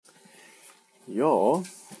Ja,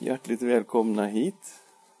 hjärtligt välkomna hit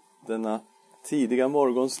denna tidiga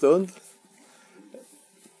morgonstund.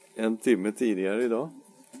 En timme tidigare idag.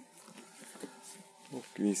 Och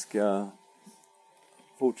vi ska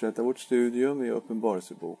fortsätta vårt studium i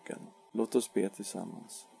Uppenbarelseboken. Låt oss be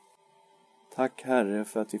tillsammans. Tack Herre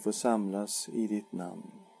för att vi får samlas i ditt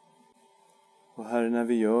namn. Och Herre, när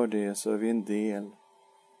vi gör det så är vi en del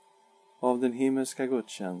av den himmelska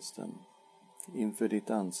gudstjänsten inför ditt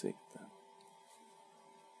ansikte.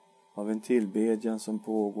 Av en tillbedjan som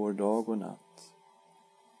pågår dag och natt.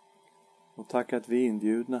 Och tack att vi är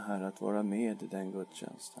inbjudna här att vara med i den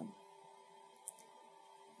gudstjänsten.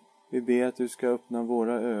 Vi ber att du ska öppna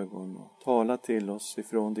våra ögon och tala till oss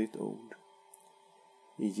ifrån ditt ord.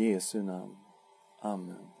 I Jesu namn.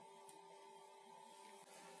 Amen.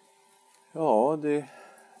 Ja,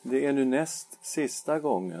 det är nu näst sista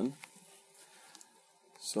gången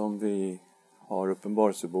som vi har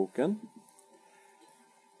Uppenbarelseboken.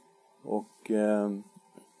 Och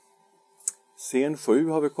scen 7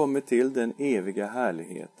 har vi kommit till, den eviga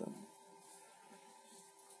härligheten.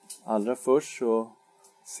 Allra först så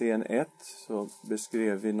scen 1 så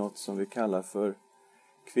beskrev vi något som vi kallar för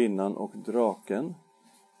kvinnan och draken.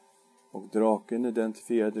 Och draken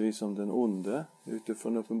identifierade vi som den onde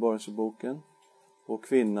utifrån Uppenbarelseboken. Och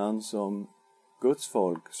kvinnan som Guds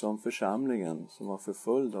folk, som församlingen som var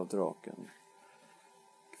förföljd av draken.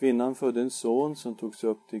 Kvinnan födde en son som togs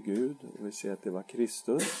upp till Gud, och vi ser att det var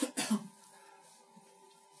Kristus.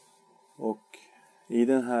 Och i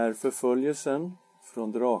den här förföljelsen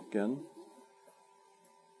från draken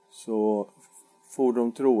så får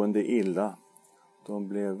de troende illa. De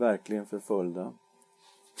blev verkligen förföljda.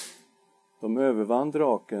 De övervann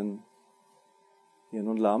draken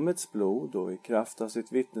genom lammets blod och i kraft av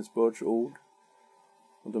sitt vittnesbörds ord.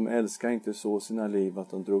 Och de älskade inte så sina liv att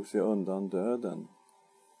de drog sig undan döden.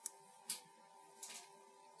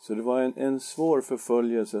 Så det var en svår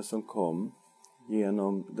förföljelse som kom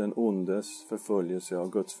genom den ondes förföljelse av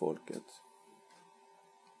Guds folket.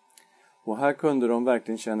 Och här kunde de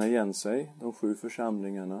verkligen känna igen sig, de 7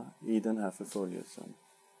 församlingarna, i den här förföljelsen.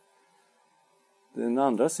 Den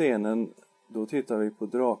andra scenen, då tittar vi på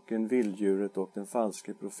draken, vilddjuret och den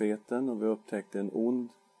falske profeten. Och vi upptäckte en ond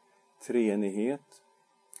treenighet.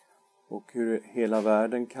 Och hur hela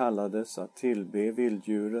världen kallades att tillbe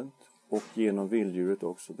vilddjuret. Och genom vilddjuret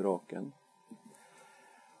också draken.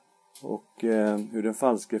 Och hur den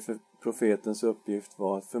falske profetens uppgift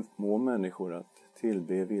var att förmå människor att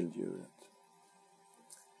tillbe vilddjuret.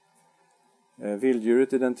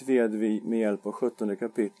 Vilddjuret identifierade vi med hjälp av 17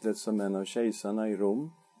 kapitlet som en av kejsarna i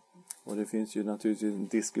Rom. Och det finns ju naturligtvis en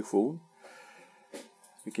diskussion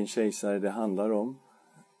vilken kejsare det handlar om.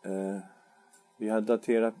 Vi har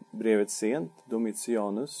daterat brevet sent,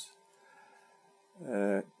 Domitianus,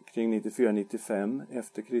 kring 94-95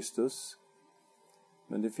 efter Kristus.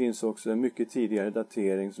 Men det finns också en mycket tidigare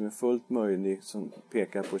datering som är fullt möjlig som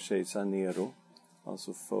pekar på kejsar Nero,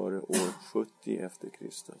 alltså före år 70 efter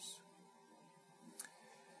Kristus.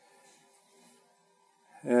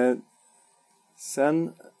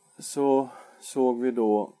 Sen så såg vi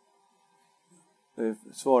då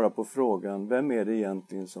svara på frågan, vem är det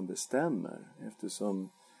egentligen som bestämmer? Eftersom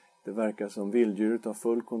det verkar som vilddjuret har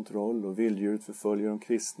full kontroll och vilddjuret förföljer de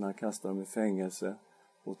kristna, kastar dem i fängelse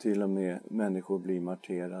och till och med människor blir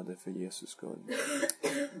marterade för Jesus skull.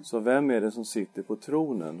 Så vem är det som sitter på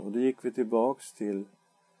tronen? Och då gick vi tillbaks till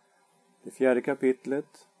det 4:e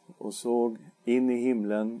kapitlet och såg in i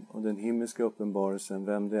himlen och den himmelska uppenbarelsen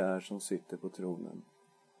vem det är som sitter på tronen.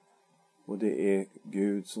 Och det är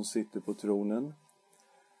Gud som sitter på tronen.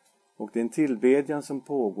 Och det är en tillbedjan som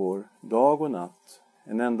pågår dag och natt.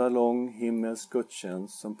 En enda lång himmelsk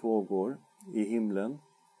gudstjänst som pågår i himlen.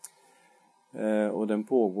 Och den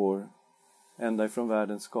pågår ända ifrån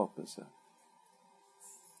världens skapelse.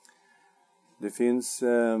 Det finns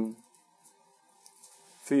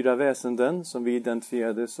 4 väsenden som vi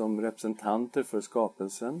identifierade som representanter för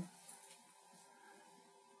skapelsen.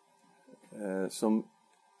 Som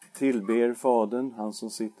tillber Fadern, han som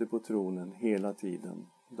sitter på tronen hela tiden,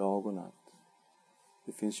 dag och natt.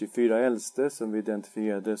 Det finns 24 äldste som vi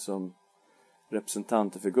identifierade som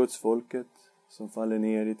representanter för Guds folket som faller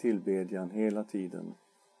ner i tillbedjan hela tiden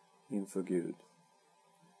inför Gud.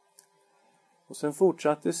 Och sen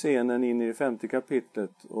fortsatte scenen in i det 5:e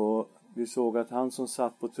kapitlet och vi såg att han som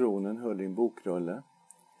satt på tronen höll i en bokrulle.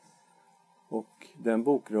 Och den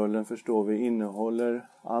bokrullen förstår vi innehåller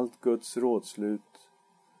allt Guds rådslut,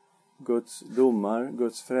 Guds domar,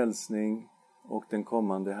 Guds frälsning och den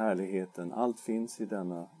kommande härligheten. Allt finns i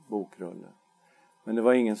denna bokrulle. Men det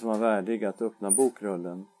var ingen som var värdig att öppna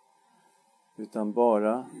bokrullen. Utan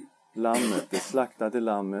bara lammet, det slaktade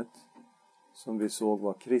lammet som vi såg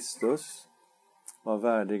var Kristus, var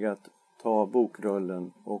värdig att ta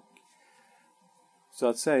bokrullen och så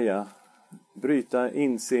att säga bryta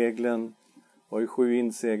inseglen. Det var ju 7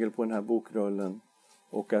 insegel på den här bokrullen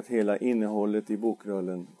och att hela innehållet i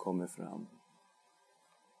bokrullen kommer fram.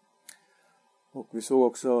 Och vi såg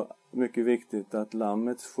också mycket viktigt att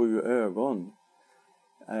lammets 7 ögon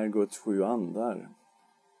är Guds 7 andar.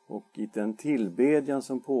 Och i den tillbedjan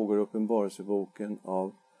som pågår i Uppenbarelseboken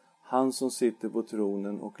av han som sitter på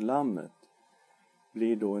tronen och lammet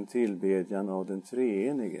blir då en tillbedjan av den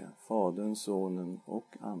treenige, Fadern, Sonen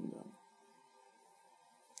och Anden.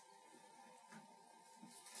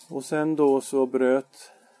 Och sen då så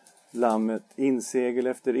bröt lammet insegel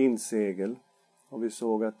efter insegel. Och vi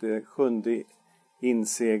såg att det 7:e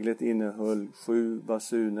inseglet innehöll 7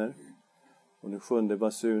 basuner. Och den 7:e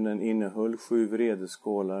basunen innehöll 7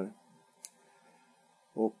 vredeskålar.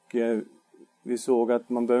 Och vi såg att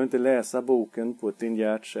man behöver inte läsa boken på ett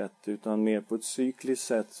linjärt sätt utan mer på ett cykliskt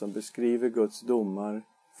sätt som beskriver Guds domar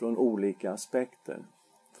från olika aspekter,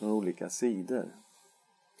 från olika sidor.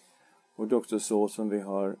 Och det är också så som vi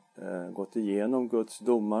har gått igenom Guds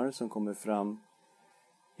domar som kommer fram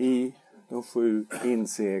i de 7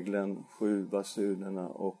 inseglen, 7 basunerna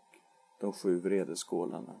och de 7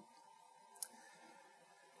 vredeskålarna.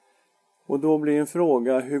 Och då blir en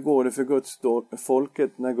fråga, hur går det för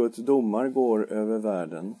folket när Guds domar går över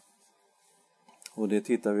världen? Och det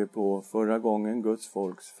tittar vi på förra gången, Guds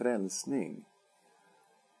folks frälsning.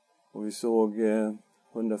 Och vi såg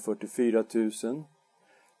 144 000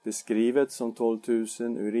 beskrivet som 12 000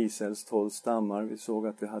 ur Israels 12 stammar. Vi såg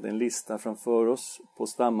att vi hade en lista framför oss på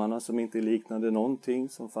stammarna som inte liknade någonting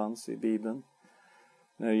som fanns i Bibeln.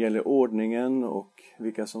 När det gäller ordningen och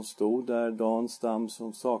vilka som stod där, Dans stam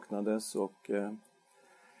som saknades och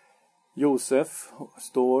Josef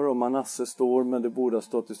står och Manasse står, men det borde ha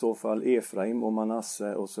stått i så fall Efraim och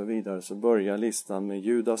Manasse och så vidare. Så börjar listan med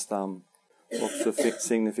Judas stam, också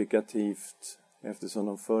signifikativt eftersom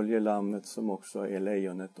de följer lammet som också är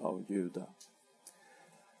lejonet av Juda.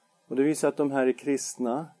 Och det visar att de här är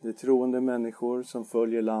kristna, det är troende människor som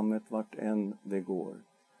följer lammet vart än det går.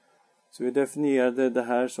 Så vi definierade det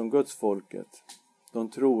här som Gudsfolket, de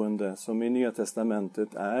troende som i Nya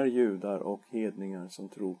testamentet är judar och hedningar som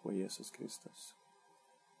tror på Jesus Kristus.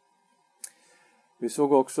 Vi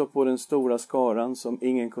såg också på den stora skaran som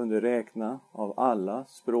ingen kunde räkna av alla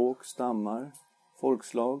språk, stammar,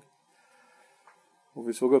 folkslag. Och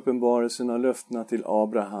vi såg uppenbarelsen av löftena till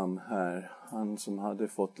Abraham här, han som hade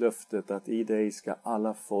fått löftet att i dig ska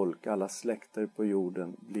alla folk, alla släkter på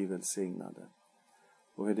jorden bli välsignade.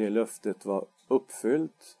 Och hur det löftet var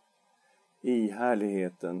uppfyllt i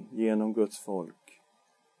härligheten genom Guds folk.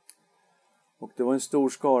 Och det var en stor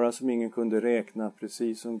skara som ingen kunde räkna,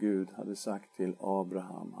 precis som Gud hade sagt till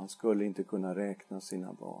Abraham. Han skulle inte kunna räkna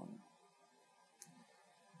sina barn.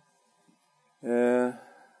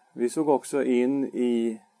 Vi såg också in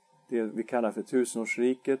i det vi kallar för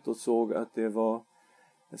tusenårsriket och såg att det var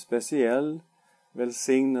en speciell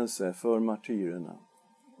välsignelse för martyrerna.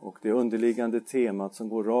 Och det underliggande temat som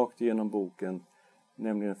går rakt igenom boken,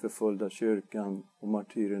 nämligen förföljda kyrkan och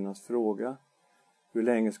martyrernas fråga. Hur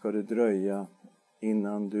länge ska det dröja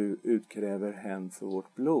innan du utkräver hämnd för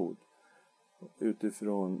vårt blod?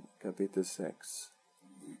 Utifrån kapitel 6,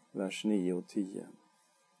 vers 9 och 10.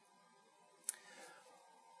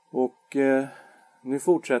 Och nu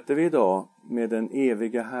fortsätter vi idag med den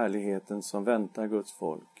eviga härligheten som väntar Guds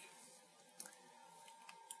folk.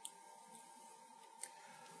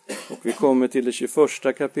 Och vi kommer till det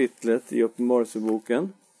 21 kapitlet i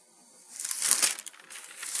Uppenbarelseboken.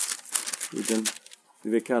 I den det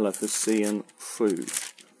vi kallar för scen 7.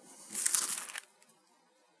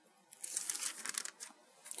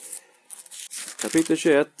 Kapitel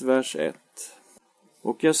 21, vers 1.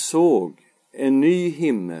 Och jag såg en ny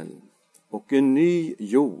himmel och en ny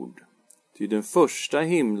jord. Ty den första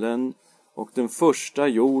himlen och den första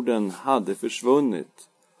jorden hade försvunnit.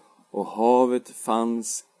 Och havet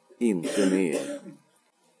fanns inte mer.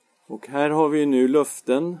 Och här har vi nu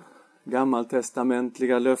löften,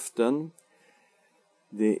 gammaltestamentliga löften.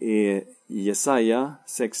 Det är Jesaja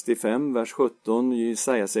 65, vers 17,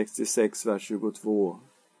 Jesaja 66, vers 22.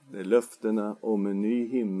 Det är löftena om en ny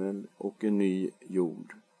himmel och en ny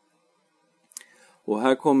jord. Och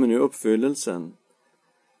här kommer nu uppfyllelsen.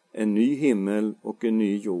 En ny himmel och en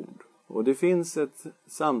ny jord. Och det finns ett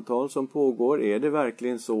samtal som pågår. Är det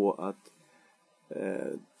verkligen så att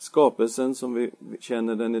skapelsen som vi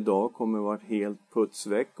känner den idag kommer att vara helt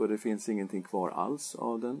putsväck och det finns ingenting kvar alls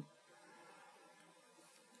av den?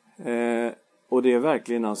 Och det är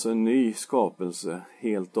verkligen alltså en ny skapelse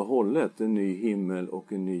helt och hållet, en ny himmel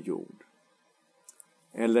och en ny jord.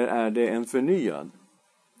 Eller är det en förnyad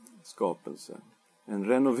skapelse, en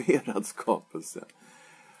renoverad skapelse?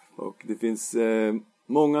 Och det finns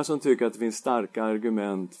många som tycker att det finns starka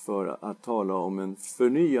argument för att tala om en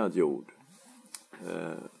förnyad jord.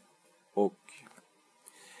 Och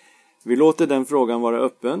vi låter den frågan vara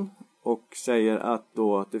öppen och säger att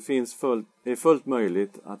det är fullt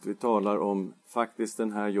möjligt att vi talar om faktiskt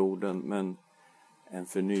den här jorden, men en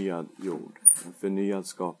förnyad jord, en förnyad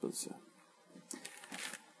skapelse.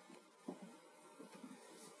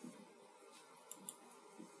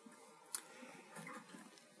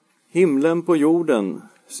 Himlen på jorden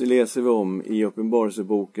så läser vi om i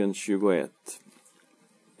Uppenbarelseboken 21.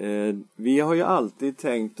 Vi har ju alltid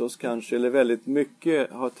tänkt oss kanske, eller väldigt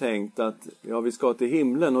mycket har tänkt att vi ska till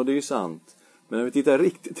himlen, och det är ju sant. Men när vi tittar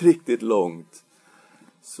riktigt långt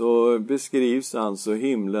så beskrivs alltså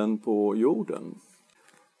himlen på jorden.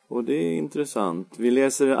 Och det är intressant. Vi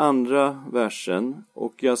läser den andra versen.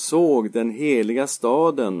 Och jag såg den heliga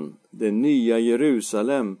staden, det nya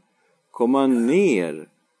Jerusalem, komma ner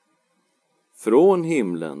från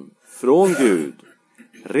himlen, från Gud,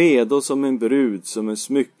 redo som en brud som är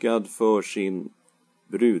smyckad för sin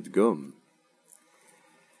brudgum.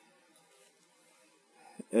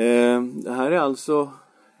 Det här är alltså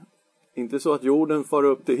inte så att jorden far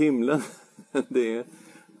upp till himlen. Det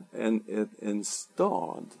är en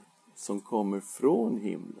stad som kommer från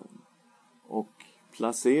himlen och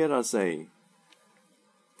placerar sig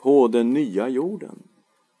på den nya jorden.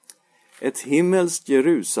 Ett himmelskt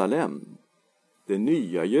Jerusalem, det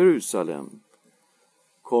nya Jerusalem,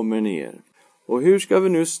 kommer ner. Och hur ska vi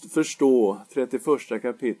nu förstå 31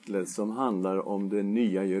 kapitlet som handlar om det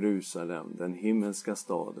nya Jerusalem, den himmelska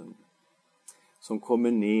staden, som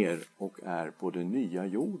kommer ner och är på den nya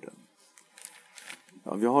jorden?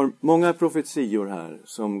 Ja, vi har många profetior här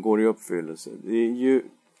som går i uppfyllelse. Det är ju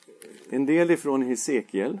en del ifrån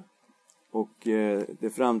Hesekiel och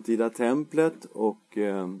det framtida templet och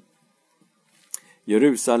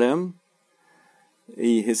Jerusalem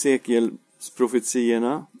i Hesekiels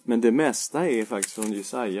profetierna. Men det mesta är faktiskt från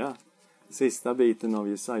Jesaja, sista biten av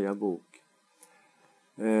Jesaja bok,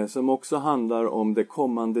 som också handlar om det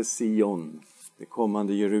kommande Sion, det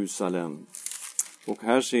kommande Jerusalem. Och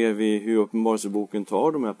här ser vi hur Uppenbarelseboken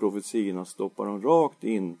tar de här profetierna och stoppar dem rakt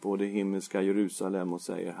in på det himmelska Jerusalem och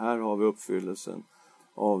säger: här har vi uppfyllelsen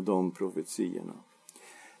av de profetierna.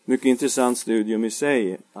 Mycket intressant studium i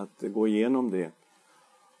sig att gå igenom det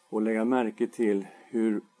och lägga märke till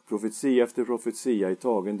hur profetia efter profetia är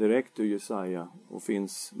tagen direkt ur Jesaja och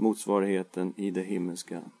finns motsvarigheten i det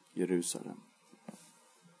himmelska Jerusalem.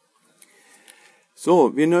 Så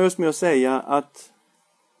vi nöjer oss med att säga att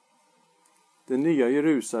det nya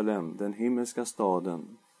Jerusalem, den himmelska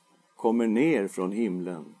staden, kommer ner från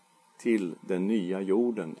himlen till den nya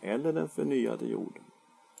jorden eller den förnyade jorden.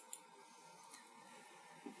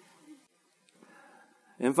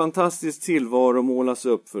 En fantastisk tillvaro målas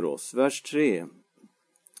upp för oss. Vers 3.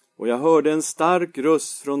 Och jag hörde en stark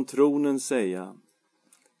röst från tronen säga: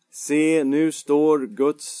 se, nu står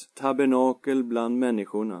Guds tabernakel bland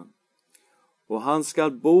människorna, och han ska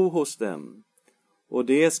bo hos dem, och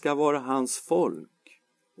det ska vara hans folk,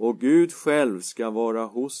 och Gud själv ska vara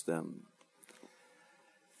hos dem.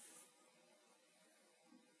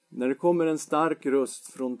 När det kommer en stark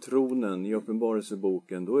röst från tronen i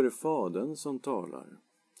Uppenbarelseboken, då är det Fadern som talar.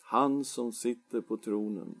 Han som sitter på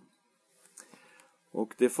tronen.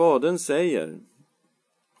 Och det Fadern säger,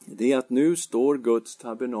 det är att nu står Guds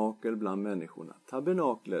tabernakel bland människorna.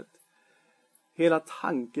 Tabernaklet, hela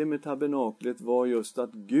tanken med tabernaklet var just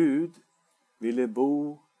att Gud ville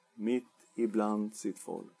bo mitt ibland sitt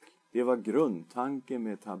folk. Det var grundtanken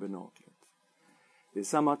med tabernaklet. Det är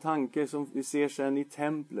samma tanke som vi ser sedan i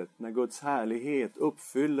templet när Guds härlighet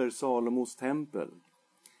uppfyller Salomos tempel.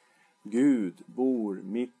 Gud bor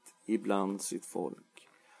mitt ibland sitt folk.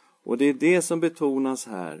 Och det är det som betonas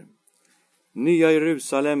här. Nya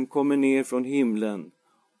Jerusalem kommer ner från himlen,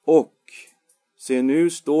 och se, nu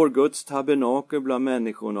står Guds tabernakel bland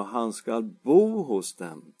människorna, och han ska bo hos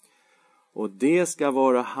dem. Och det ska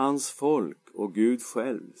vara hans folk, och Gud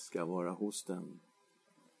själv ska vara hos dem.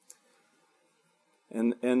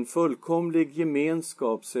 En fullkomlig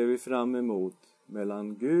gemenskap ser vi fram emot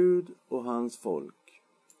mellan Gud och hans folk.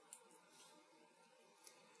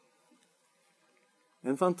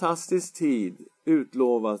 En fantastisk tid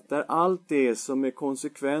utlovas där allt det som är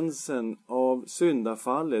konsekvensen av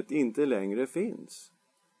syndafallet inte längre finns.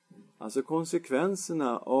 Alltså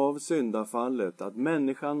konsekvenserna av syndafallet, att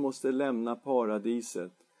människan måste lämna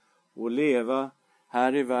paradiset och leva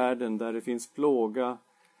här i världen där det finns plåga,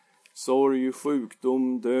 sorg,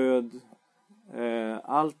 sjukdom, död.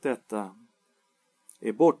 Allt detta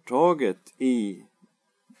är borttaget i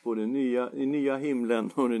nya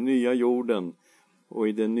himlen och den nya jorden och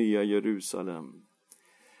i den nya Jerusalem.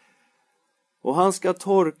 Och han ska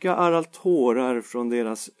torka alla tårar från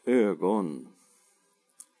deras ögon.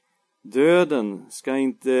 Döden ska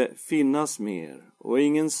inte finnas mer och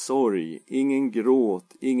ingen sorg, ingen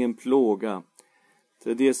gråt, ingen plåga.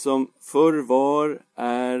 För det som förr var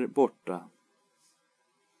är borta.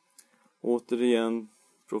 Återigen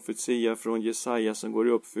profetia från Jesaja som går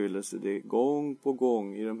i uppfyllelse. Det är gång på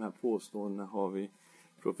gång i de här påståendena har vi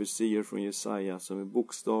profetier från Jesaja som är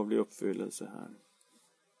bokstavlig uppfyllelse här.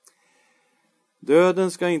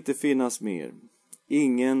 Döden ska inte finnas mer.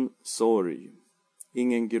 Ingen sorg,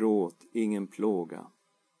 ingen gråt, ingen plåga.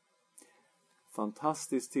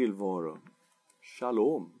 Fantastisk tillvaro.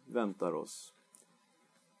 Shalom väntar oss.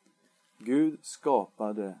 Gud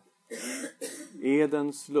skapade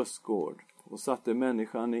Edens lustgård och satte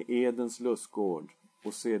människan i Edens lustgård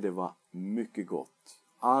och se det var mycket gott.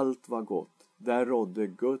 Allt var gott. Där rådde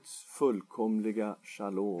Guds fullkomliga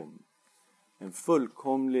shalom. En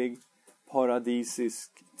fullkomlig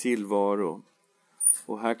paradisisk tillvaro.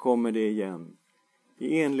 Och här kommer det igen.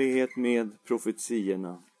 I enlighet med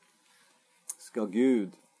profetierna ska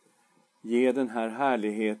Gud ge den här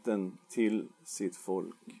härligheten till sitt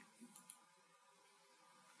folk.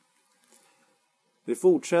 Det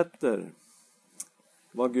fortsätter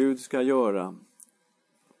vad Gud ska göra.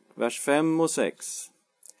 Vers 5 och 6.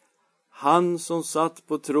 Han som satt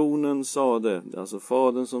på tronen sade, alltså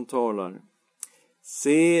Fadern som talar,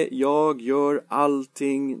 se, jag gör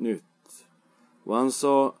allting nytt. Och han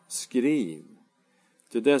sa, skriv,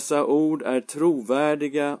 ty dessa ord är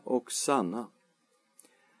trovärdiga och sanna.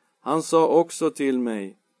 Han sa också till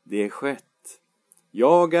mig, det är skett.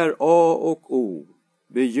 Jag är A och O,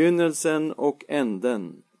 begynnelsen och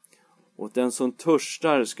änden. Och den som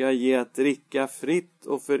törstar ska ge att dricka fritt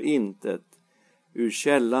och för intet ur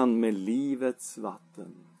källan med livets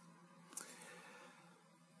vatten.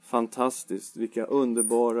 Fantastiskt, vilka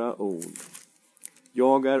underbara ord.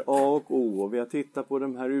 Jag är A och O, och vi har tittat på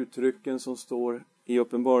de här uttrycken som står i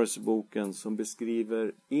Uppenbarelseboken som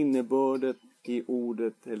beskriver innebörden i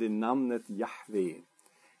ordet eller namnet Jahve.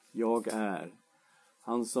 Jag är.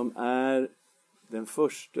 Han som är den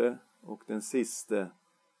första och den siste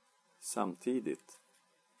samtidigt.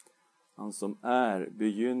 Han som är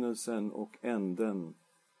begynnelsen och änden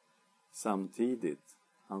samtidigt.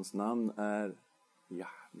 Hans namn är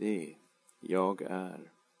Jahve. Jag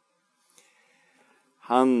är.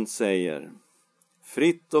 Han säger,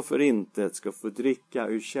 fritt och för intet ska få dricka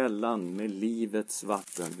ur källan med livets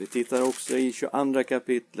vatten. Vi tittar också i 22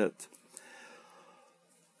 kapitlet.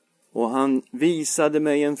 Och han visade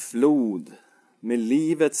mig en flod med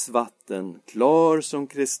livets vatten, klar som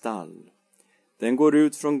kristall. Den går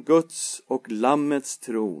ut från Guds och Lammets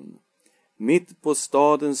tron. Mitt på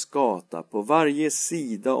stadens gata, på varje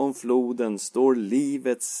sida om floden, står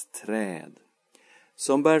livets träd.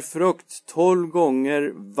 Som bär frukt 12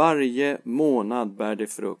 gånger varje månad bär det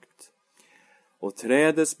frukt. Och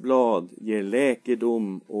trädets blad ger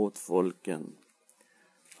läkedom åt folken.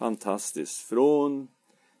 Fantastiskt. Från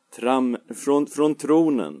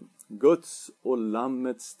tronen, Guds och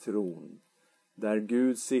Lammets tron, där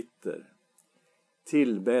Gud sitter.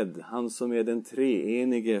 Tillbedd, han som är den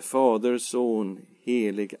treenige, Fader, Son,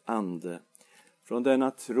 helig ande. Från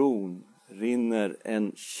denna tron rinner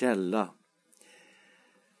en källa.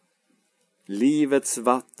 Livets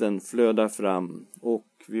vatten flödar fram, och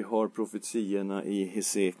vi har profetierna i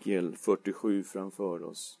Hesekiel 47 framför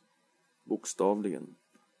oss. Bokstavligen.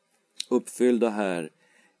 Uppfyllda här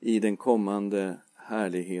i den kommande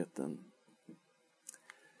härligheten.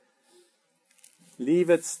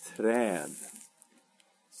 Livets träd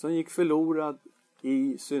som gick förlorad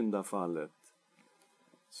i syndafallet.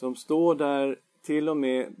 Som står där till och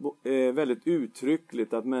med väldigt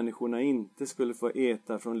uttryckligt att människorna inte skulle få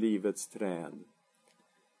äta från livets träd.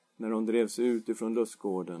 När de drevs ut ifrån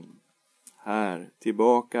lustgården. Här,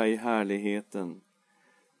 tillbaka i härligheten,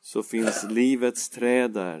 så finns livets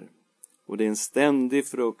träd där. Och det är en ständig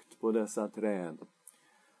frukt på dessa träd.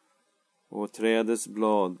 Och trädets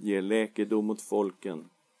blad ger läkedom åt folken.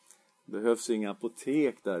 Det behövs inga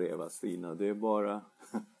apotek där, Eva-Stina. Det är bara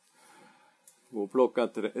gå och plocka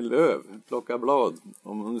löv, plocka blad.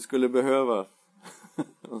 Om du skulle behöva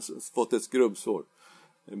fått ett skrubbsår.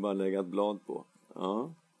 Det är bara att lägga ett blad på.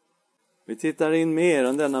 Ja. Vi tittar in mer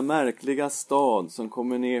än denna märkliga stad som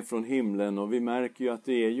kommer ner från himlen. Och vi märker ju att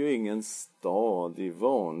det är ju ingen stad i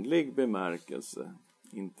vanlig bemärkelse.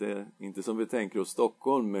 Inte som vi tänker oss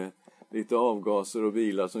Stockholm med lite avgaser och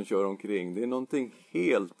bilar som kör omkring. Det är någonting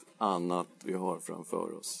helt annat vi har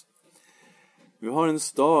framför oss. Vi har en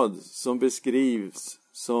stad som beskrivs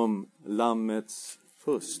som Lammets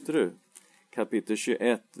hustru. Kapitel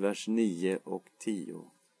 21, vers 9 och 10.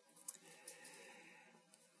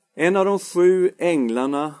 En av de 7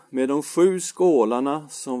 änglarna med de 7 skålarna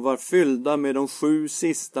som var fyllda med de 7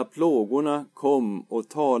 sista plågorna kom och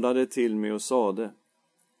talade till mig och sade: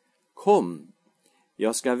 Kom,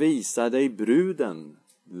 jag ska visa dig bruden,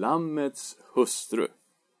 Lammets hustru.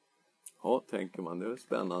 Ja, tänker man, det är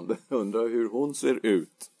spännande. Undrar hur hon ser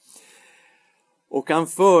ut. Och han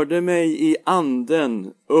förde mig i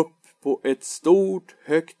anden upp på ett stort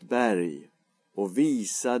högt berg och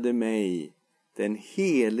visade mig den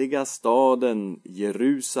heliga staden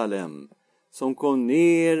Jerusalem som kom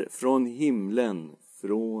ner från himlen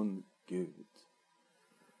från Gud.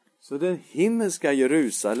 Så den himmelska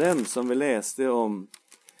Jerusalem som vi läste om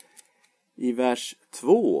i vers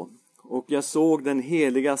 2. Och jag såg den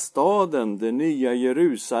heliga staden, det nya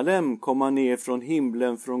Jerusalem, komma ner från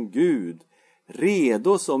himlen från Gud,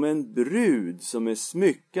 redo som en brud som är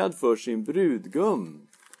smyckad för sin brudgum.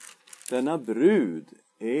 Denna brud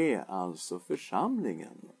är alltså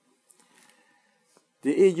församlingen.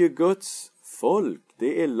 Det är ju Guds folk,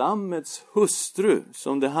 det är Lammets hustru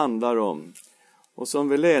som det handlar om. Och som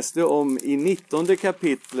vi läste om i 19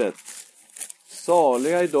 kapitlet,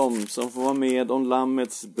 saliga är de som får vara med om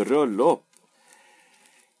Lammets bröllop.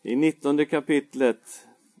 I 19 kapitlet,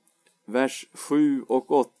 vers 7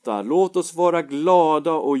 och 8. Låt oss vara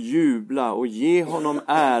glada och jubla och ge honom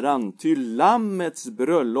äran, ty Lammets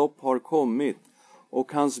bröllop har kommit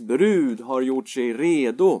och hans brud har gjort sig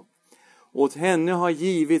redo. Åt henne har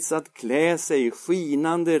givits att klä sig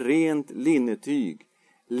skinande rent linnetyg.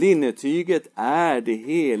 Linnetyget är det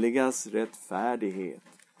heligas rättfärdighet.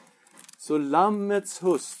 Så Lammets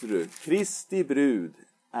hustru, Kristi brud,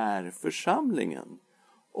 är församlingen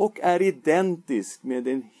och är identisk med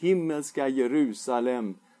den himmelska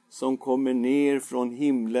Jerusalem som kommer ner från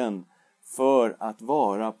himlen för att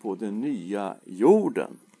vara på den nya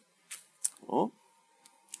jorden. Ja,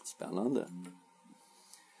 spännande.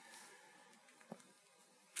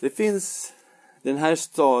 Den här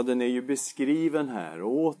staden är ju beskriven här,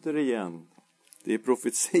 och återigen, det är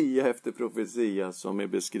profetia efter profetia som är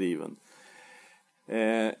beskriven.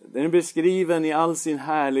 Den är beskriven i all sin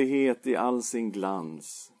härlighet, i all sin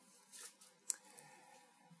glans.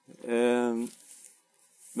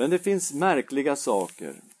 Men det finns märkliga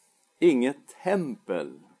saker. Inget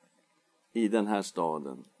tempel i den här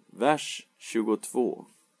staden. Vers 22.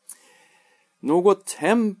 Något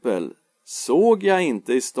tempel såg jag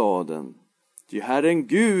inte i staden. Ty Herren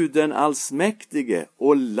Gud, den allsmäktige,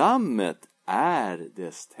 och Lammet är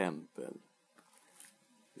dess tempel.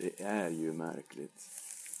 Det är ju märkligt.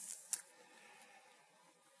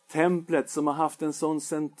 Templet som har haft en sån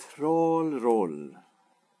central roll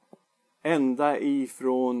ända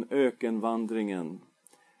ifrån ökenvandringen,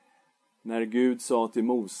 när Gud sa till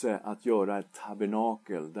Mose att göra ett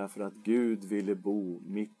tabernakel därför att Gud ville bo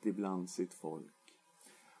mitt ibland sitt folk.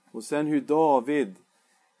 Och sen hur David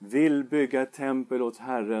vill bygga ett tempel åt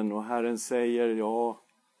Herren, och Herren säger: ja,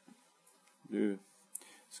 du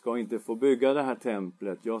ska inte få bygga det här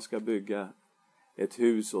templet, jag ska bygga ett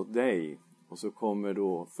hus åt dig. Och så kommer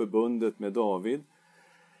då förbundet med David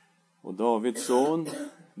och Davids son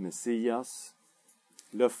Messias,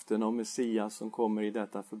 löften om Messias som kommer i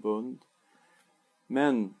detta förbund.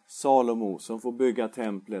 Men Salomo som får bygga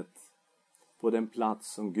templet på den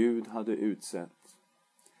plats som Gud hade utsett,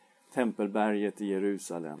 tempelberget i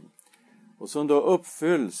Jerusalem, och som då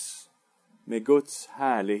uppfylls med Guds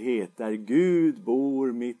härlighet där Gud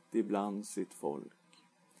bor mitt ibland sitt folk.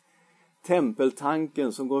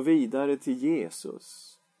 Tempeltanken som går vidare till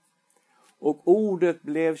Jesus. Och ordet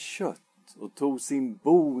blev kött och tog sin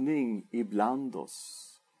boning ibland oss.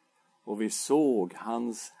 Och vi såg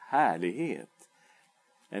hans härlighet.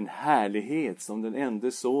 En härlighet som den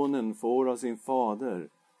enda sonen får av sin fader.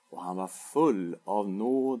 Och han var full av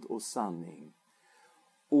nåd och sanning.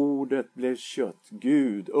 Ordet blev kött.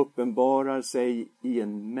 Gud uppenbarar sig i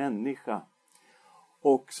en människa.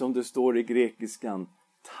 Och som det står i grekiskan,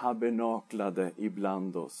 tabernaklade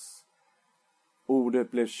ibland oss.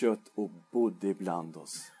 Ordet blev kött och bodde ibland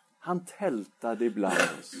oss. Han tältade ibland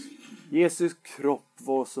oss. Jesus kropp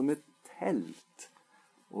var som ett tält.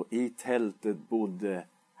 Och i tältet bodde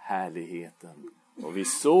härligheten. Och vi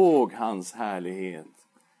såg hans härlighet.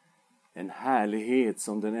 En härlighet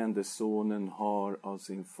som den enda sonen har av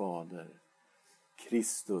sin fader.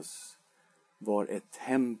 Kristus var ett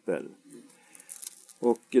tempel.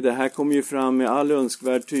 Och det här kommer ju fram med all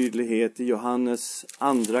önskvärd tydlighet i Johannes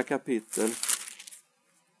andra kapitel.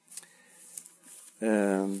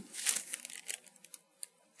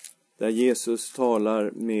 Där Jesus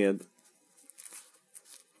talar med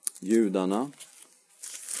judarna.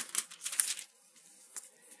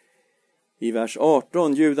 I vers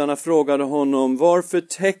 18, judarna frågade honom, varför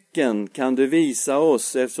tecken kan du visa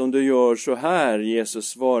oss eftersom du gör så här? Jesus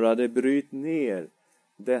svarade, bryt ner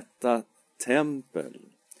detta tempel,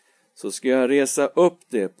 så ska jag resa upp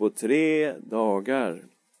det på 3 dagar.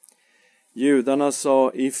 Judarna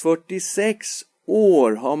sa, i 46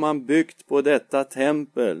 år har man byggt på detta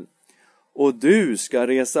tempel, och du ska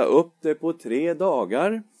resa upp det på 3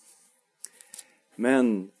 dagar.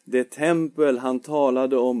 Men det tempel han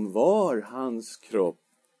talade om var hans kropp.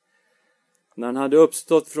 När han hade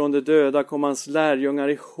uppstått från de döda kom hans lärjungar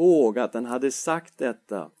ihåg att han hade sagt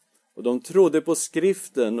detta. Och de trodde på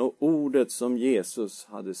skriften och ordet som Jesus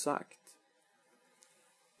hade sagt.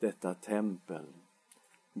 Detta tempel.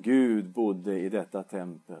 Gud bodde i detta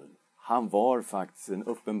tempel. Han var faktiskt en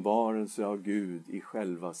uppenbarelse av Gud i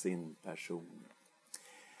själva sin person.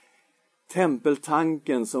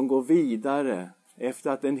 Tempeltanken som går vidare efter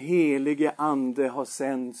att den helige ande har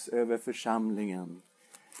sänts över församlingen.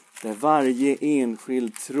 Där varje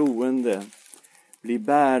enskild troende blir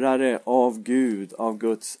bärare av Gud, av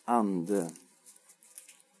Guds ande.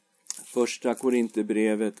 Första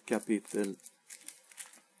Korinthierbrevet kapitel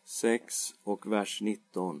 6 och vers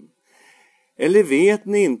 19. Eller vet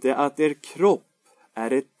ni inte att er kropp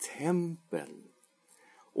är ett tempel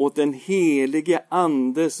åt den helige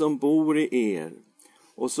ande som bor i er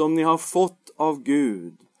och som ni har fått av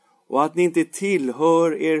Gud, och att ni inte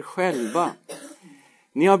tillhör er själva?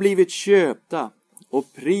 Ni har blivit köpta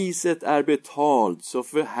och priset är betalt, så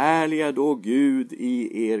förhärliga då Gud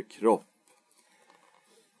i er kropp.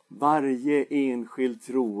 Varje enskild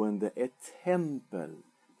troende är ett tempel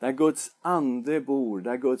där Guds ande bor,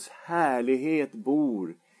 där Guds härlighet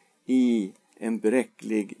bor i en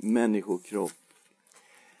bräcklig människokropp.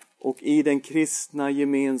 Och i den kristna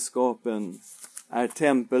gemenskapen är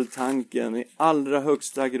tempeltanken i allra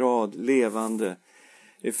högsta grad levande.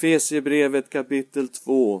 Efesierbrevet kapitel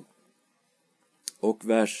 2 och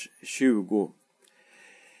vers 20.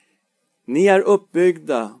 Ni är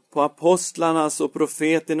uppbyggda på apostlarnas och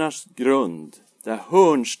profeternas grund, där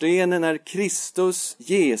hörnstenen är Kristus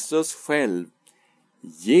Jesus själv.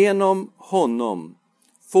 Genom honom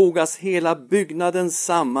fogas hela byggnaden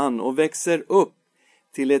samman och växer upp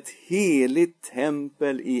till ett heligt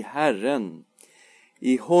tempel i Herren.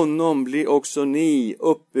 I honom blir också ni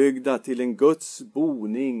uppbyggda till en Guds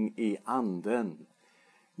boning i anden.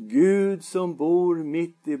 Gud som bor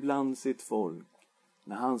mitt ibland sitt folk.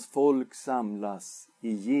 När hans folk samlas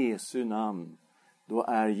i Jesu namn, då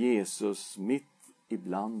är Jesus mitt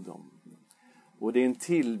ibland dem. Och det är en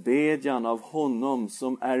tillbedjan av honom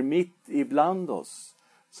som är mitt ibland oss,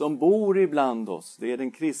 som bor ibland oss. Det är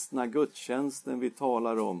den kristna gudstjänsten vi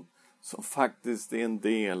talar om, som faktiskt är en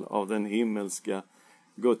del av den himmelska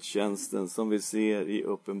gudstjänsten som vi ser i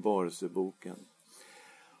Uppenbarelseboken.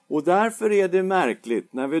 Och därför är det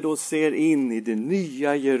märkligt när vi då ser in i det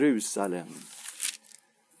nya Jerusalem,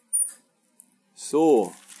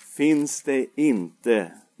 så finns det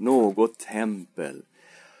inte något tempel.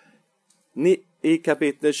 I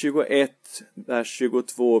kapitel 21, vers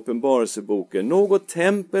 22, Uppenbarelseboken. Något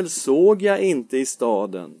tempel såg jag inte i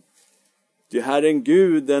staden. Ty Herren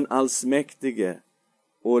Gud den allsmäktige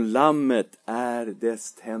och lammet är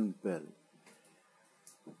dess tempel.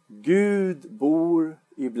 Gud bor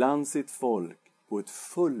ibland sitt folk på ett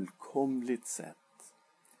fullkomligt sätt.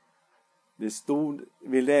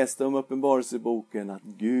 Vi läste om Uppenbarelseboken att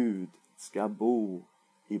Gud ska bo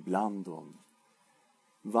ibland dem.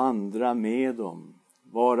 Vandra med dem,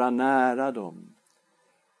 vara nära dem.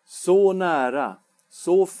 Så nära,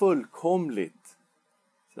 så fullkomligt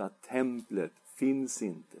så att templet finns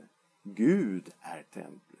inte. Gud är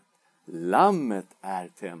templet. Lammet är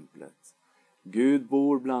templet. Gud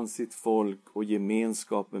bor bland sitt folk och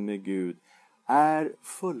gemenskapen med Gud är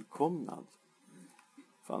fullkomnad.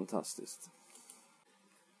 Fantastiskt.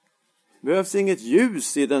 Behövs inget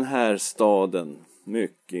ljus i den här staden?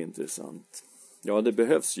 Mycket intressant. Ja, det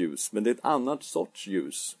behövs ljus, men det är ett annat sorts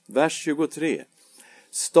ljus. Vers 23.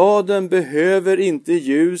 Staden behöver inte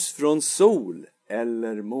ljus från sol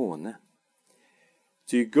eller måne.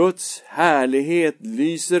 Ty Guds härlighet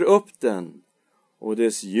lyser upp den, och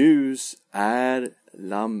dess ljus är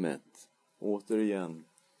lammet. Återigen,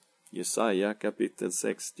 Jesaja kapitel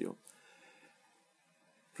 60.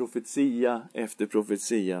 Profetia efter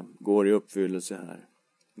profetia går i uppfyllelse här.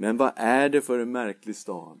 Men vad är det för en märklig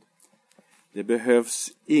stad? Det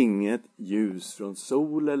behövs inget ljus från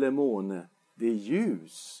sol eller måne. Det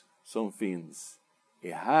ljus som finns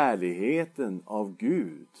är härligheten av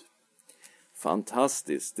Gud.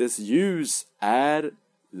 Fantastiskt. Dess ljus är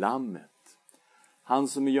lammet. Han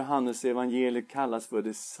som i Johannes evangeliet kallas för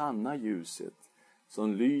det sanna ljuset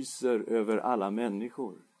som lyser över alla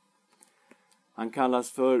människor. Han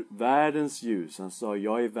kallas för världens ljus. Han sa,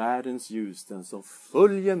 jag är världens ljus. Den som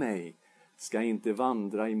följer mig ska inte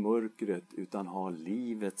vandra i mörkret utan ha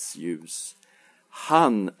livets ljus.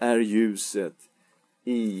 Han är ljuset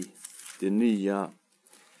i det nya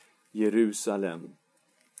Jerusalem.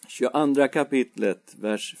 22 kapitlet,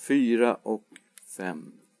 vers 4 och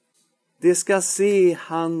 5. Det ska se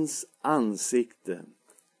hans ansikte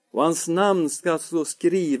och hans namn ska stå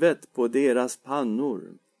skrivet på deras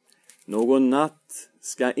pannor. Någon natt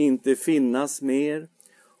ska inte finnas mer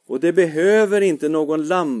och det behöver inte någon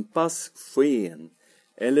lampas sken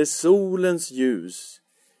eller solens ljus,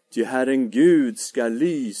 ty Herren Gud ska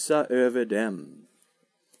lysa över dem.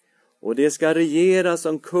 Och det ska regera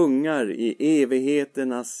som kungar i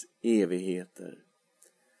evigheternas evigheter.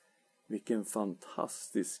 Vilken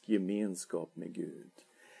fantastisk gemenskap med Gud.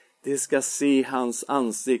 Det ska se hans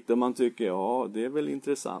ansikte och man tycker, ja, det är väl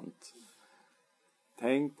intressant.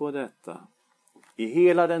 Tänk på detta. I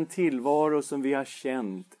hela den tillvaro som vi har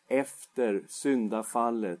känt efter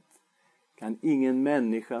syndafallet kan ingen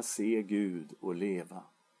människa se Gud och leva.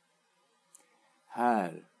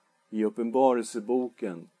 Här i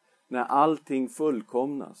Uppenbarelseboken, när allting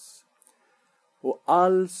fullkomnas och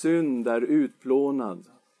all synd är utplånad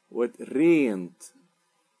och ett rent,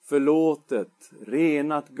 förlåtet,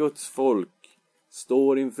 renat Guds folk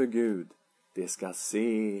står inför Gud, det ska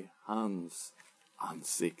se hans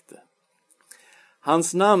ansikte.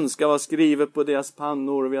 Hans namn ska vara skrivet på deras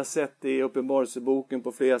pannor och vi har sett det i Uppenbarelseboken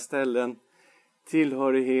på flera ställen.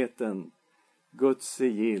 Tillhörigheten, Guds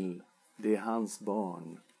sigill, det är hans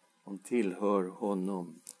barn som tillhör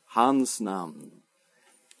honom. Hans namn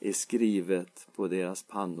är skrivet på deras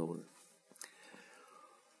pannor.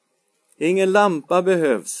 Ingen lampa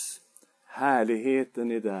behövs.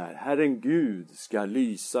 Härligheten är där. Herren Gud ska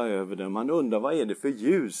lysa över dem. Man undrar, vad är det för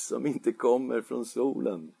ljus som inte kommer från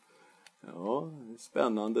solen? Ja,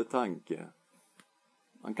 spännande tanke.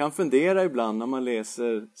 Man kan fundera ibland när man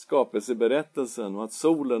läser skapelseberättelsen och att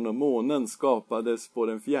solen och månen skapades på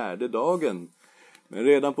den 4:e dagen. Men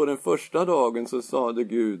redan på den första dagen så sade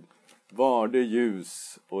Gud, var det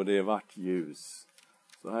ljus och det vart ljus.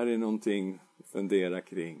 Så här är någonting att fundera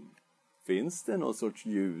kring. Finns det någon sorts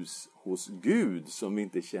ljus hos Gud som vi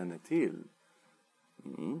inte känner till?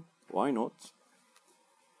 Why not?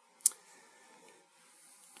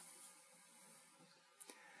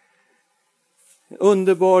 En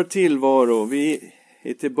underbar tillvaro. Vi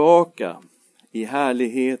är tillbaka i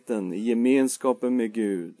härligheten, i gemenskapen med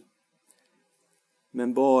Gud.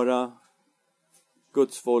 Men bara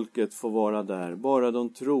Guds folket får vara där. Bara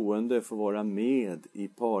de troende får vara med i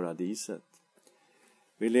paradiset.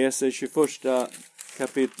 Vi läser 21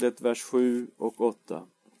 kapitlet, vers 7 och 8.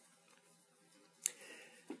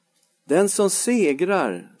 Den som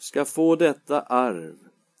segrar ska få detta arv,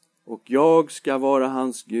 och jag ska vara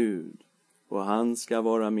hans Gud, och han ska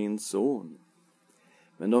vara min son.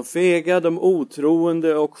 Men de fega, de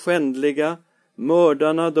otroende och skändliga,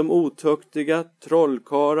 mördarna, de otuktiga,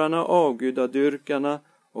 trollkarlarna, avgudadyrkarna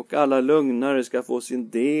och alla lögnare ska få sin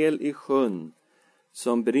del i sjön,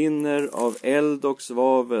 som brinner av eld och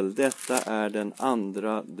svavel. Detta är den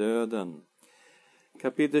andra döden.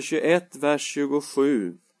 Kapitel 21, vers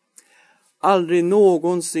 27. Aldrig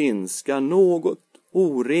någonsin ska något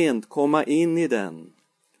orent komma in i den,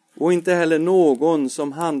 och inte heller någon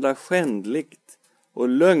som handlar skändligt och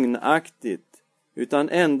lögnaktigt, utan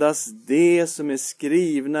endast det som är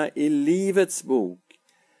skrivna i livets bok,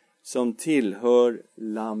 som tillhör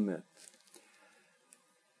lammet.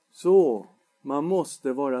 Så man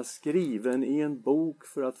måste vara skriven i en bok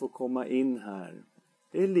för att få komma in här.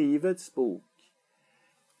 Det är livets bok.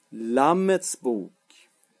 Lammets bok.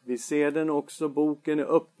 Vi ser den också, boken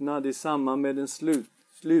är öppnad i samband med den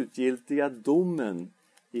slutgiltiga domen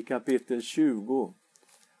i kapitel 20.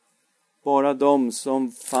 Bara de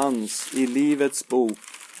som fanns i livets bok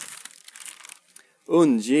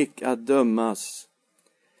undgick att dömas.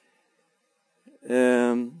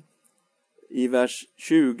 I vers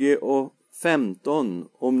 20 och 15.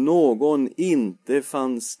 Om någon inte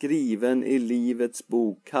fanns skriven i livets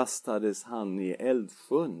bok kastades han i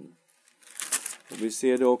eldsjön. Och vi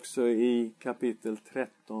ser det också i kapitel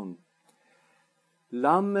 13.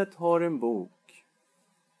 Lammet har en bok.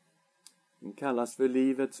 Den kallas för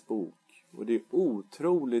livets bok. Och det är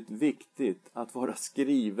otroligt viktigt att vara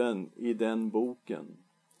skriven i den boken.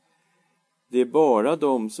 Det är bara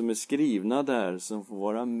de som är skrivna där som får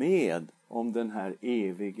vara med om den här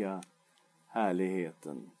eviga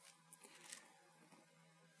härligheten.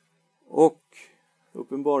 Och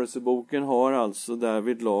Uppenbarelseboken har alltså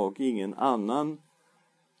därvidlag ingen annan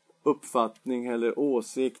uppfattning eller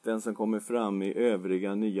åsikt än som kommer fram i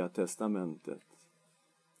övriga Nya testamentet.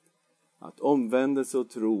 Att omvändelse och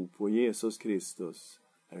tro på Jesus Kristus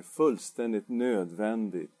är fullständigt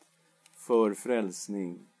nödvändigt för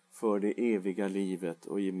frälsning, för det eviga livet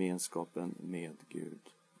och gemenskapen med Gud.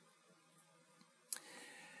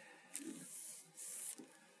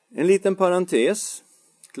 En liten parentes,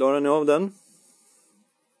 klarar ni av den?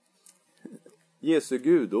 Jesu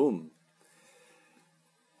gudom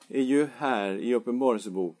är ju här i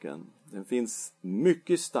Uppenbarelseboken. Den finns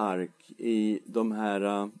mycket stark i de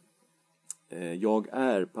här jag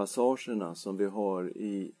är-passagerna som vi har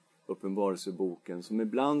i Uppenbarelseboken, som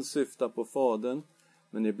ibland syftar på Fadern,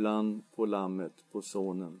 men ibland på Lammet, på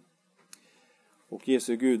Sonen. Och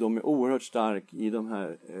Jesu gudom är oerhört stark i de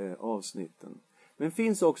här avsnitten. Men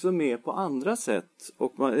finns också med på andra sätt.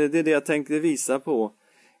 Och det är det jag tänkte visa på.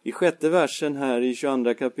 I 6:e versen här i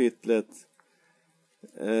 22 kapitlet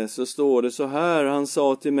så står det så här: han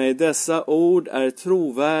sa till mig, dessa ord är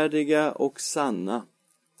trovärdiga och sanna.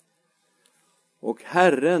 Och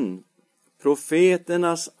Herren,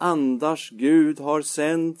 profeternas andars Gud, har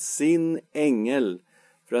sänt sin ängel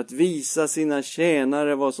för att visa sina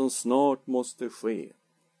tjänare vad som snart måste ske.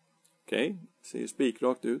 Okej, ser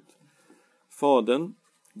spikrakt ut. Fadern,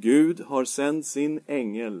 Gud, har sänt sin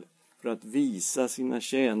ängel för att visa sina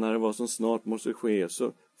tjänare vad som snart måste ske.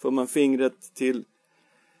 Så får man fingret till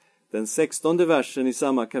den 16:e versen i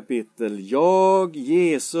samma kapitel. Jag,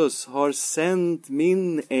 Jesus, har sänt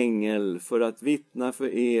min ängel för att vittna för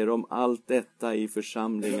er om allt detta i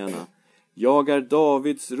församlingarna. Jag är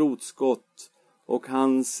Davids rotskott och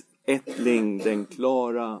hans ättling, den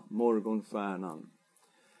klara morgonstjärnan.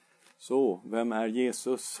 Så, vem är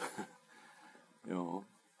Jesus? Ja,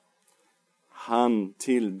 han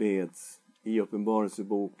tillbeds i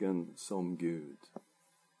Uppenbarelseboken som Gud.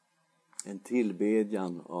 En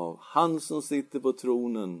tillbedjan av han som sitter på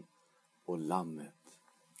tronen och lammet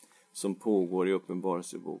som pågår i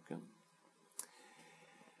Uppenbarelseboken.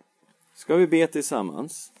 Ska vi be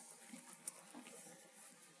tillsammans?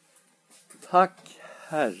 Tack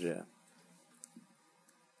Herre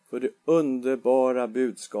för det underbara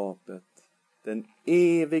budskapet, den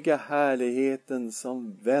eviga härligheten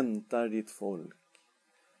som väntar ditt folk.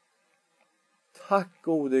 Tack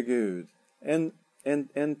gode Gud,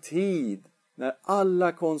 en tid när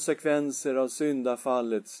alla konsekvenser av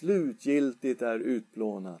syndafallet slutgiltigt är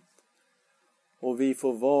utplånat. Och vi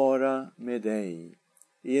får vara med dig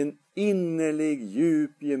i en innerlig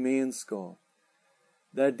djup gemenskap.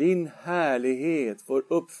 Där din härlighet får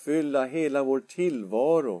uppfylla hela vår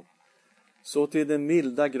tillvaro. Så till den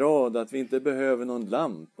milda grad att vi inte behöver någon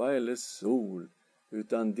lampa eller sol.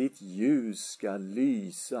 Utan ditt ljus ska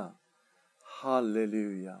lysa.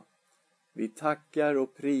 Halleluja. Vi tackar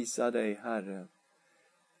och prisar dig, Herre,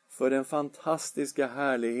 för den fantastiska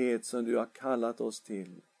härlighet som du har kallat oss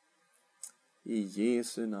till. I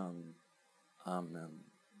Jesu namn. Amen.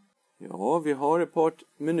 Ja, vi har ett par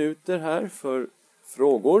minuter här för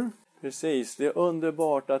frågor. Precis, det är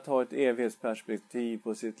underbart att ha ett evighetsperspektiv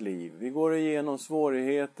på sitt liv. Vi går igenom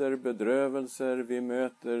svårigheter, bedrövelser, vi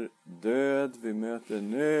möter död, vi möter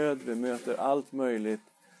nöd, vi möter allt möjligt.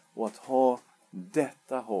 Och att ha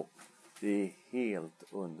detta hopp, det är helt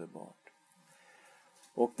underbart.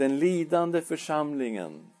 Och den lidande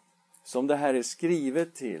församlingen som det här är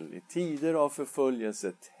skrivet till i tider av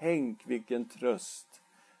förföljelse, tänk vilken tröst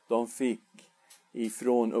de fick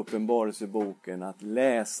ifrån Uppenbarelseboken att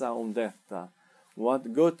läsa om detta. Och att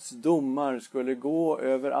Guds domar skulle gå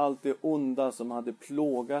över allt det onda som hade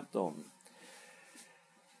plågat dem.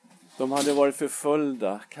 De hade varit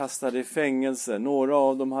förföljda, kastade i fängelse. Några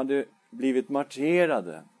av dem hade blivit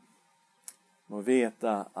marterade. Och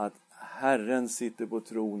veta att Herren sitter på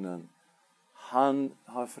tronen. Han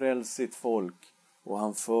har frälst sitt folk och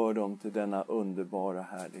han för dem till denna underbara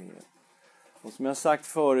härlighet. Och som jag sagt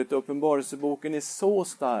förut, Uppenbarelseboken är så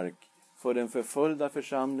stark för den förföljda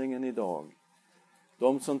församlingen idag.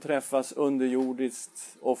 De som träffas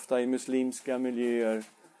underjordiskt, ofta i muslimska miljöer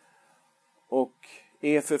och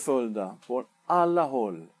är förföljda på alla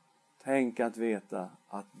håll. Tänk att veta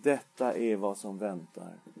att detta är vad som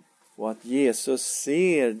väntar. Och att Jesus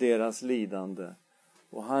ser deras lidande.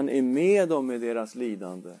 Och han är med dem i deras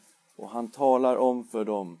lidande. Och han talar om för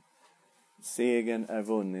dem. Segern är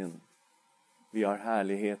vunnen. Vi har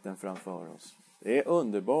härligheten framför oss. Det är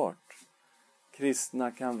underbart.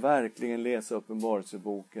 Kristna kan verkligen läsa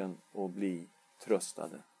Uppenbarelseboken och bli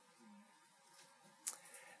tröstade.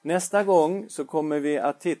 Nästa gång så kommer vi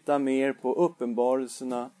att titta mer på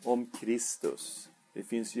uppenbarelserna om Kristus. Det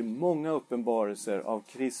finns ju många uppenbarelser av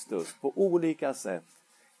Kristus på olika sätt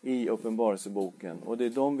i Uppenbarelseboken. Och det är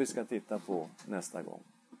de vi ska titta på nästa gång.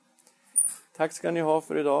 Tack ska ni ha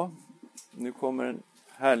för idag. Nu kommer en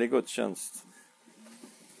härlig gudstjänst.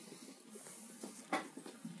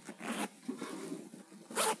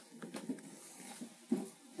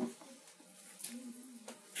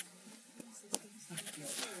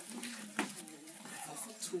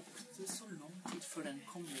 Varför tog det så lång tid för den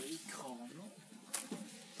kom ner i kranen?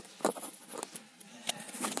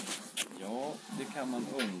 Ja, det kan man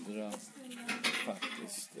undra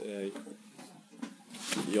faktiskt.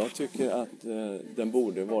 Jag tycker att den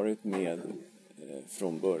borde varit med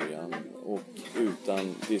från början och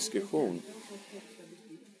utan diskussion.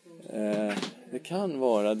 Det kan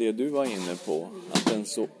vara det du var inne på, att den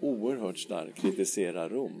så oerhört starkt kritiserar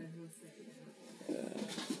Rom.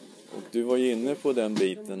 Och du var inne på den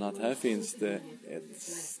biten att här finns det ett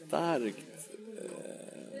starkt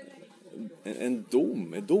ett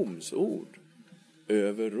domsord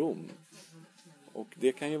över Rom. Och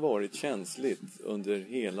det kan ju varit känsligt under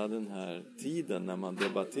hela den här tiden när man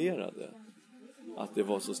debatterade att det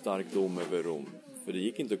var så stark dom över Rom. För det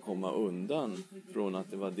gick inte att komma undan från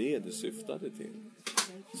att det var det syftade till.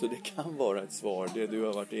 Så det kan vara ett svar, det du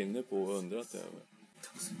har varit inne på och undrat över.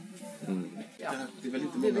 Ja, det är väl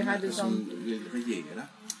inte många människor som vill regera.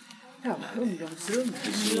 Ja, ungdomsrum.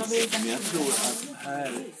 Men jag tror att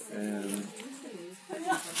här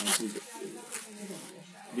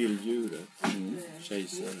vilddjuret,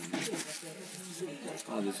 kejsaren,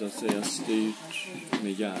 hade så att säga styrt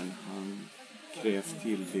med järnhand, krävt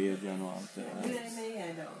tillbedjan och allt det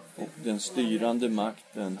här. Och den styrande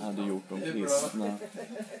makten hade gjort de kristna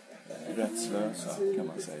rättslösa, kan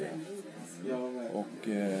man säga. Och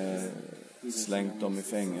slängt dem i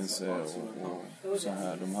fängelse och så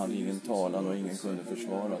här. De hade ingen talan och ingen kunde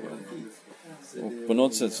försvara dem. Och på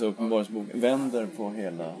något sätt så Uppenbarelseboken vänder på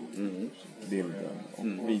hela bilden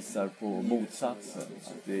och visar på motsatsen.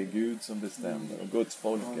 Att det är Gud som bestämmer och Guds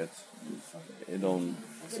folket är de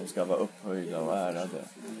som ska vara upphöjda och ärade.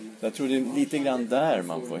 Så jag tror det är lite grann där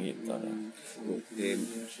man får hitta det.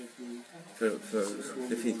 För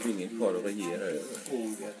det finns ju ingen kvar att regera över.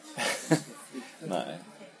 Nej,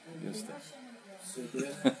 just det.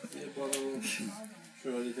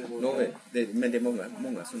 Men det är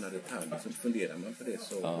många sådana detaljer som funderar man på det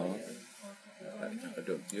så det är kanske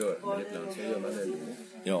dumt att göra, men ibland så gör man det ändå.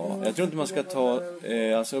 Ja, jag tror inte man ska ta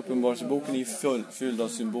alltså Uppenbarelseboken är fylld av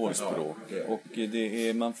symbolspråk och det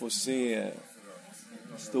är, man får se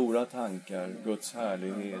stora tankar, Guds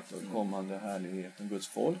härlighet och kommande härlighet och Guds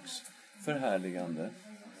folks förhärligande.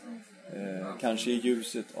 Kanske i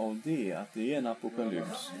ljuset av det, att det är en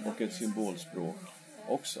apokalyps och ett symbolspråk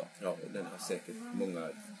också. Ja, den har säkert många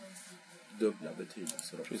dubbla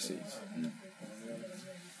betydelser också. Precis.